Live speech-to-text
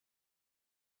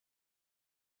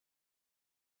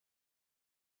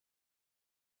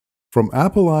From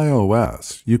Apple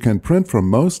iOS, you can print from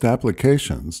most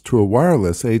applications to a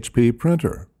wireless HP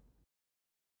printer.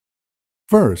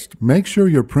 First, make sure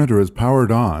your printer is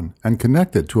powered on and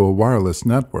connected to a wireless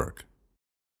network.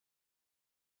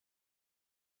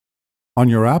 On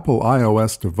your Apple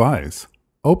iOS device,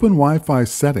 open Wi-Fi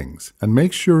settings and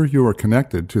make sure you are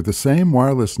connected to the same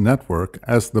wireless network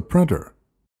as the printer.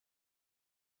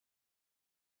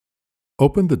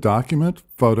 Open the document,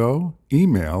 photo,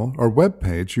 email, or web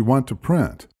page you want to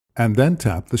print, and then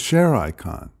tap the Share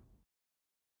icon.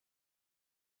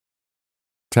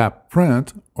 Tap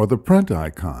Print or the Print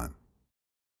icon.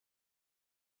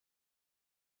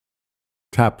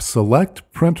 Tap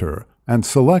Select Printer and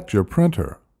select your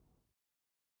printer.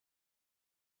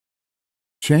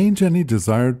 Change any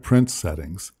desired print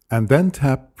settings and then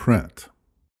tap Print.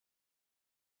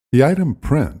 The item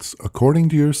prints according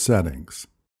to your settings.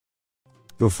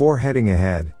 Before heading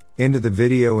ahead into the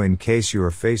video, in case you are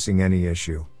facing any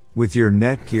issue with your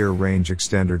Netgear range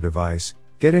extender device,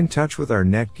 get in touch with our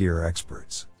Netgear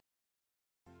experts.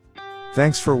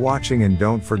 Thanks for watching, and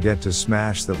don't forget to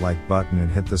smash that like button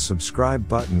and hit the subscribe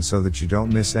button so that you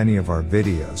don't miss any of our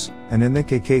videos, and in the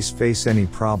case face any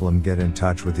problem, get in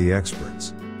touch with the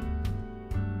experts.